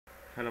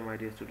Hello my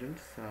dear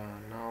students,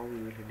 now we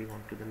will heading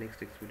on to the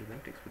next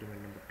experiment,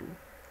 experiment number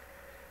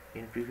 2.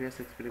 In previous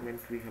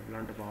experiment we have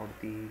learned about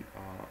the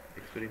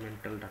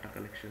experimental data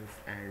collections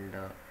and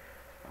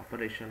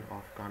operation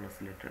of Ghana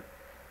oscillator.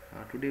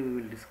 Today we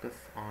will discuss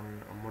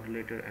on a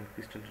modulator and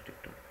crystal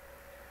detector.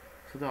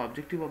 So the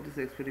objective of this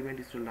experiment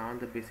is to learn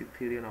the basic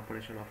theory and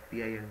operation of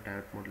PI and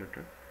diode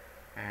modulator,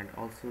 and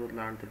also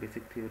learn the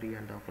basic theory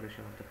and the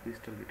operation of the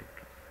crystal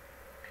detector.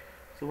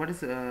 So what is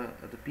the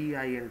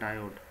PI and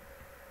diode?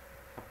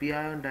 A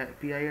PIN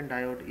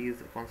diode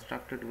is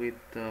constructed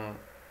with a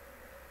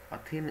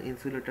thin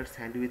insulator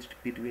sandwiched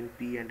between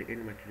P and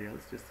N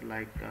materials, just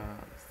like a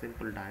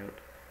simple diode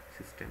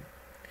system.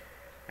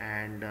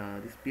 And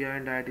this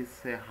PIN diode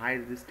is a high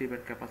resistive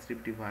and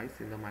capacitive device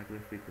in the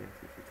microwave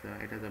frequencies.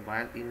 It has a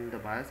bias in the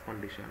bias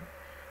condition.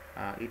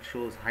 It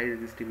shows high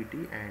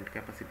resistivity and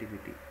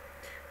capacitivity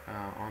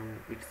on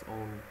its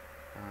own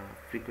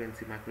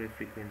frequency, microwave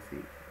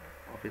frequency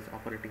of its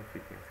operating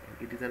frequency.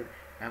 It is an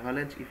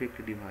avalanche effect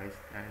device,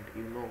 and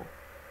you know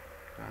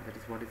that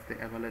is what is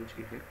the avalanche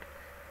effect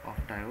of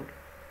diode.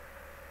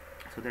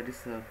 So that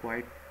is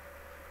quite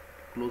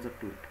closer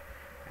to it,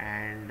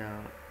 and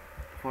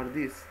for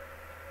this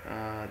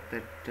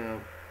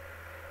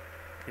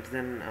it's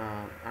then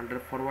under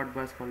forward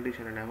bias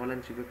condition, an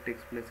avalanche effect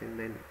takes place in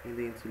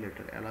the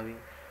insulator, allowing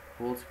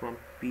holes from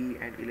P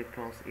and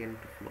electrons N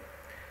to flow.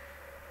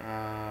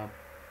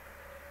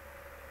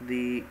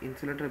 The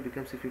insulator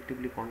becomes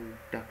effectively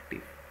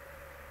conductive.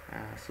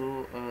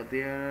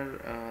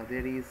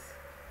 There is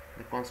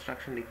the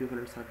construction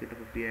equivalent circuit of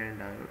a PIN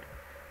diode.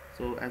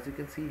 So as you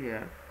can see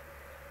here,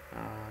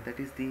 that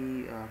is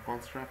the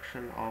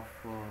construction of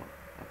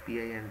a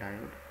PIN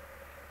diode,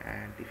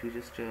 and if you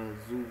just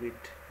zoom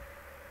it,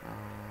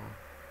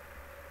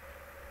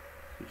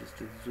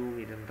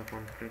 in the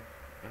contract,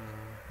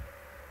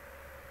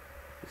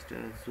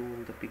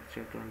 zoom the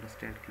picture to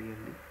understand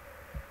clearly.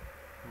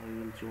 We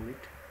will zoom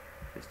it.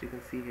 Just you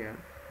can see here,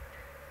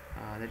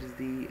 that is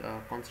the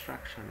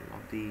construction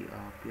of the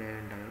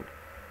PIN diode.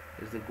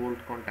 There is a gold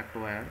contact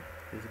wire,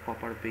 there is a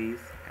copper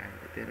base, and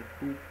there are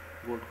two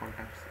gold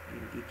contacts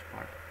in each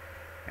part.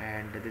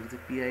 And there is a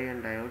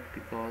PIN diode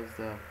because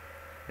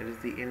there is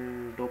the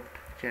N doped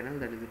channel,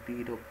 that is a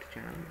P doped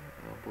channel.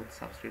 Both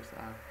substrates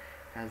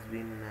has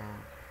been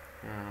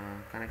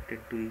connected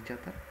to each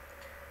other.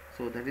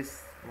 So that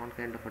is one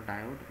kind of a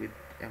diode with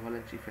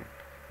avalanche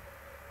effect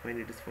when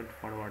it is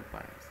forward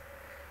bias.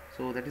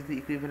 So that is the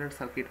equivalent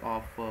circuit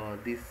of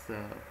this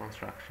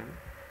construction.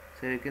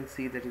 So you can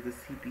see that is the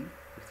CP,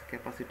 it's a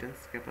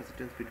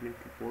capacitance between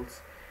two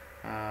poles,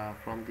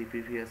 from the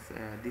previous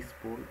this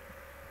pole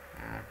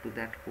to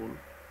that pole,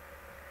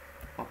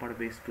 copper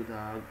base to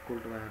the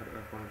gold wire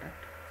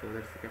contact. So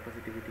that's the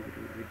capacitivity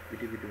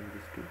between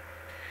these two.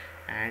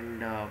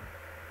 And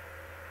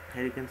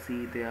here you can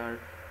see there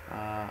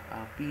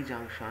a P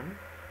junction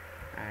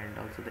and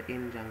also the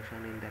N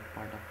junction in that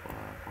part of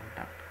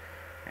contact,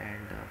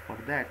 and for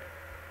that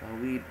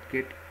we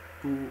get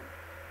two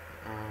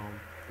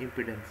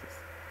impedances,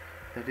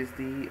 that is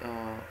the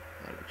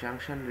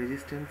junction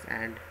resistance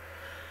and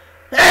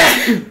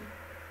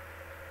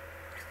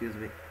excuse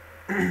me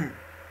there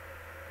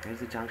is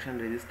the junction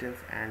resistance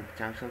and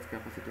junctions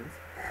capacitance,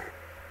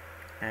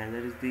 and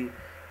there is the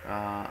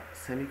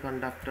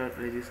semiconductor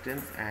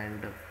resistance,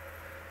 and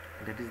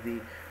that is the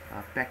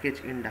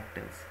package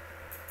inductance.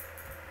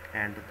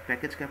 And the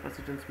package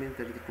capacitance means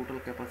that is the total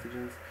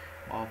capacitance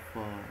of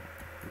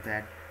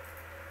that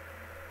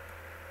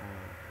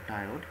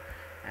diode,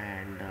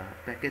 and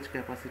package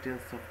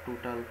capacitance of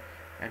total,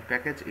 and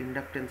package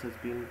inductance has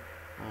been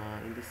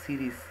in the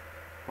series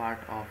part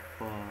of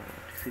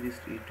series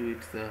to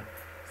its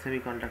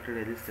semiconductor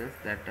resistance.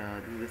 That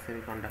this is the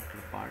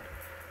semiconductor part.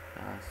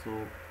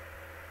 So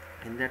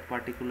in that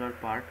particular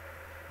part,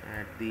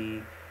 at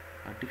the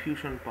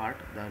diffusion part,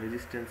 the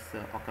resistance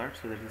occurs.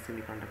 So that is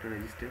semiconductor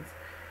resistance,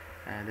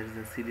 and there is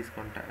a series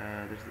contact.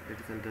 That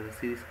is under the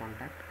series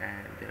contact,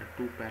 and there are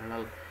two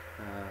parallel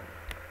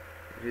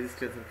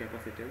resistance and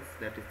capacitance.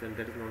 That is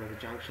known as the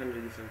junction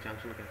resistance,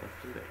 junction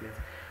capacitance. That means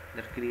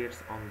that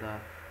creates on the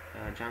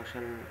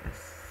junction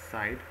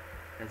side.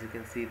 As you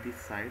can see, this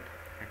side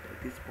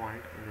at this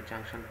point in the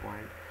junction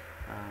point,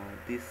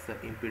 this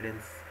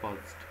impedance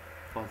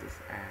causes,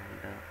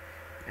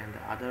 and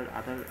the other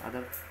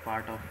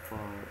part of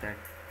that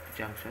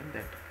junction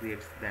that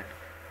creates that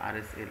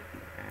RSLP,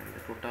 and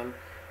the total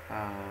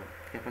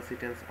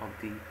capacitance of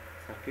the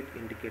circuit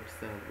indicated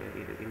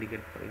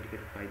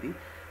by the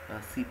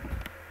CP.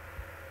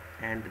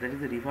 And that is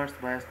the reverse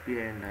biased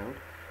PIN diode,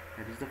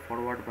 that is the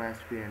forward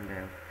biased PIN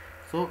diode.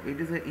 So it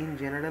is in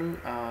general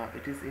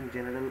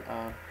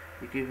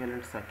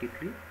equivalent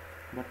circuitry,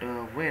 but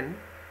when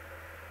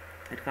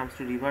it comes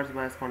to reverse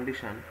bias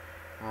condition,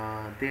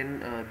 then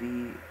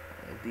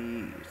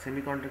the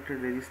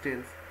semiconductor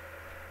resistance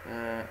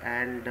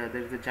and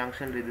there is a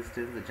junction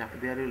resistance.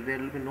 There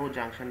will be no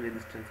junction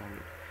resistance on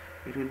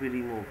it. It will be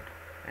removed,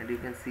 and you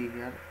can see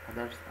here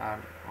others are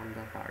on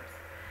the parts.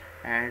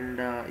 And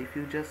if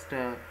you just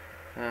go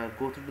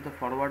through the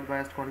forward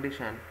biased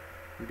condition,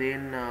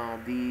 then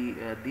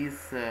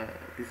this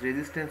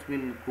resistance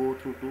will go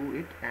through to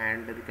it,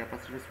 and the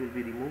capacitance will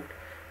be removed.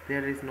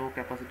 There is no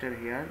capacitor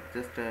here,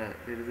 just there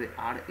is a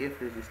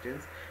RF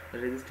resistance, the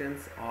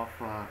resistance of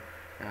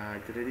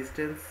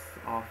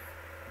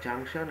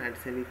junction and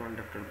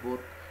semiconductor, both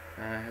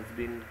has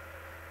been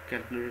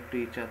calculated to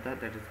each other,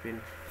 that has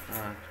been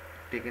uh,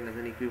 taken as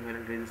an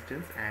equivalent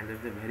resistance, and there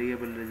is a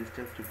variable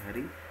resistance to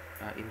vary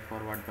in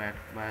forward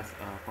bias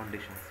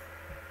conditions.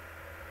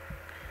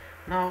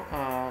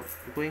 Now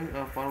going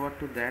forward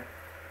to that,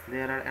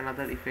 there are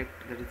another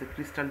effect, that is the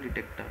crystal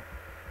detector.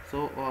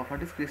 So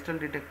what is crystal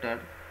detector?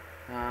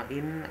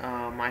 In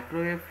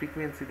microwave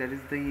frequency, that is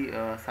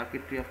the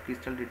circuitry of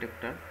crystal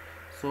detector.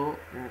 So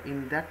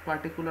in that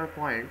particular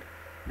point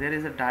there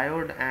is a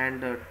diode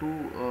and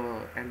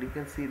and you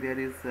can see there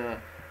is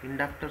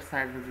inductor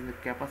side and the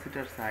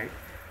capacitor side.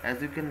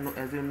 As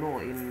you know,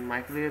 in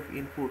microwave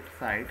input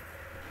side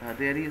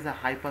there is a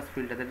high pass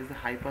filter, that is a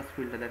high pass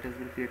filter that has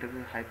been created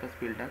as a high pass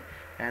filter,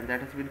 and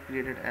that has been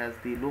created as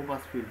the low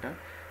pass filter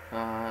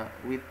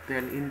with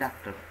an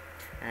inductor,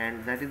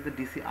 and that is the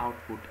DC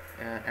output.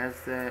 As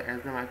the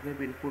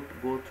microwave input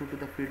goes through to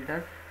the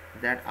filter,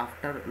 that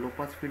after low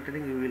pass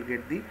filtering you will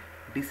get the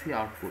DC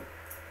output.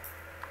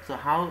 So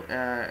how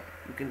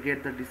you can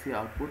get the DC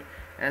output?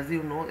 As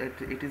you know,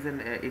 it is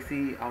an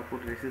AC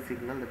output, AC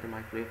signal, that the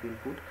microwave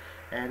input,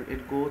 and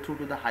it go through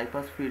to the high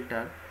pass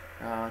filter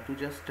to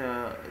just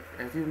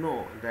as you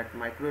know that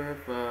microwave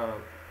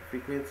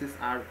frequencies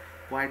are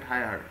quite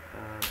higher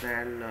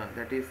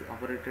that is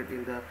operated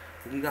in the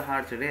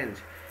gigahertz range,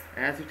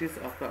 as it is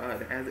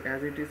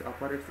as it is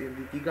operates in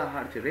the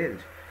gigahertz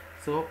range.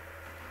 So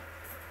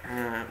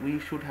we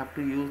should have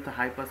to use the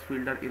high pass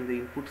filter in the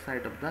input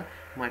side of the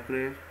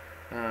microwave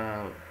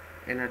uh,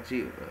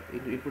 energy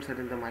input side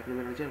in the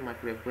microwave energy or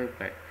microwave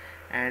waveguide.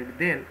 And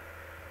then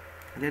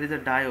there is a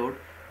diode.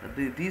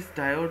 This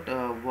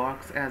diode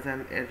works as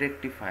a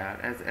rectifier,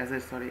 as a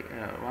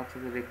works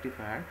as a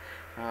rectifier.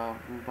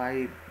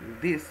 By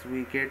this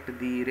we get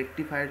the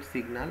rectified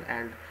signal,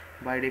 and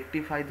by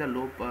rectify the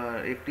low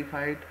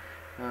rectified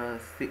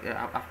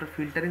after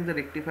filtering the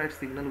rectified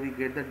signal we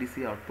get the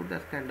DC output.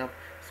 That's kind of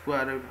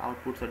square wave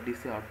outputs or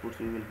DC outputs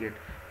we will get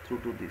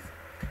through to this.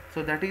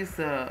 So that is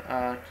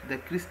the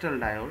crystal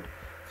diode.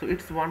 So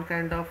it's one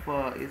kind of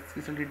it's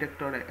crystal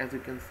detector, as you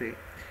can say.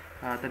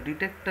 The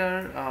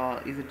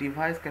detector is a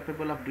device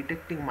capable of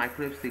detecting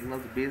microwave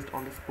signals based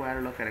on the square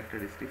law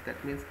characteristics.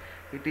 That means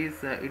it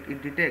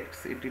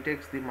detects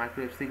the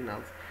microwave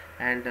signals,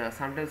 and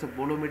sometimes a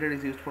bolometer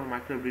is used for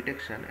microwave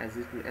detection. As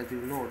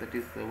you know, that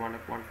is one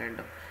kind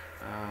of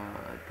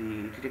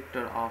the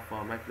detector of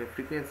microwave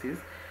frequencies.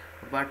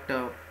 But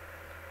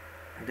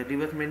the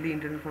device mainly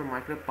intended for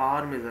microwave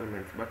power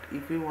measurements. But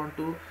if you want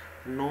to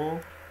know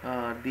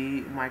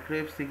the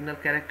microwave signal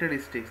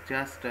characteristics,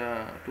 just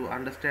to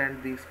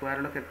understand the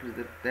square law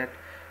characteristics, that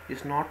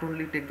is not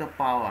only take the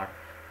power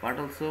but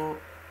also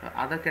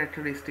other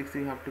characteristics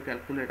you have to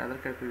calculate, other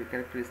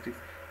characteristics.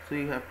 So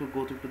you have to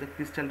go to the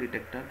crystal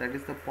detector, that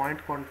is the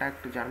point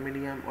contact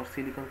germanium or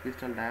silicon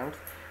crystal diodes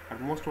are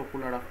most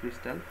popular of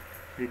crystal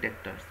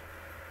detectors.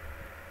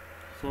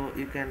 So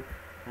you can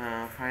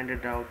find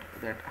it out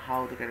that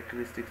how the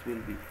characteristics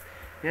will be.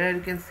 Here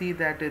you can see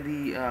that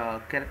the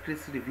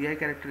VI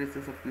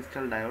characteristics of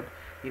crystal diode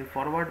in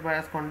forward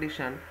bias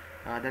condition,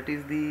 that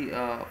is the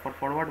for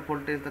forward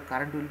voltage the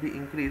current will be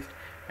increased,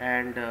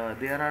 and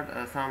there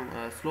are some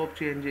slope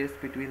changes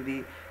between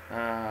the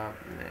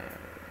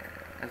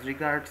as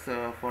regards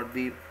for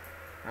the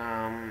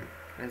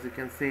as you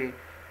can say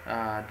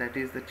that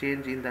is the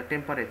change in the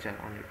temperature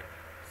on it.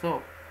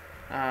 So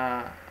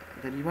uh,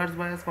 the reverse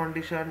bias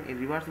condition, in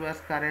reverse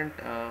bias current,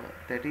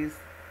 that is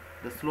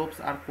the slopes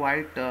are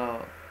quite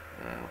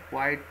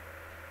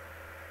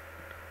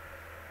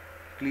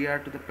clear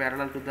to the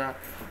parallel to the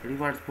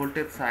reverse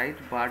voltage side,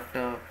 but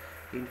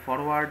in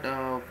forward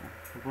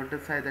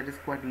voltage side, that is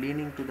quite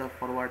leaning to the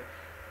forward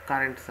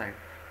current side.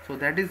 So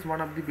that is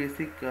one of the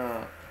basic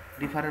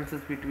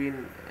differences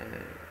between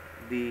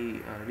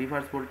the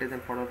reverse voltage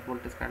and forward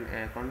voltage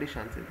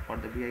conditions for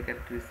the VI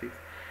characteristics,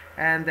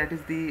 and that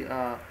is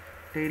the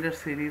Taylor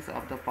series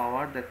of the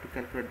power, that to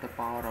calculate the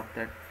power of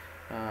that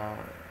uh,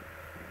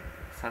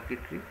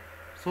 circuitry.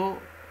 So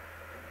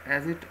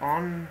as it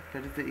on,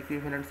 that is the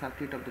equivalent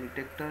circuit of the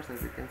detectors,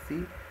 as you can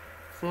see.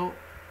 So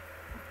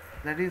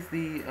that is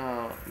the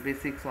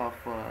basics of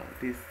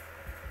this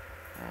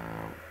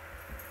uh,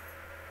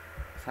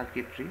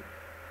 circuitry.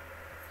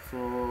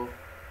 So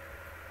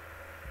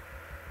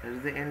that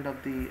is the end of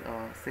the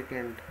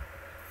second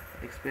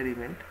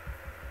experiment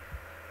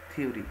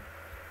theory.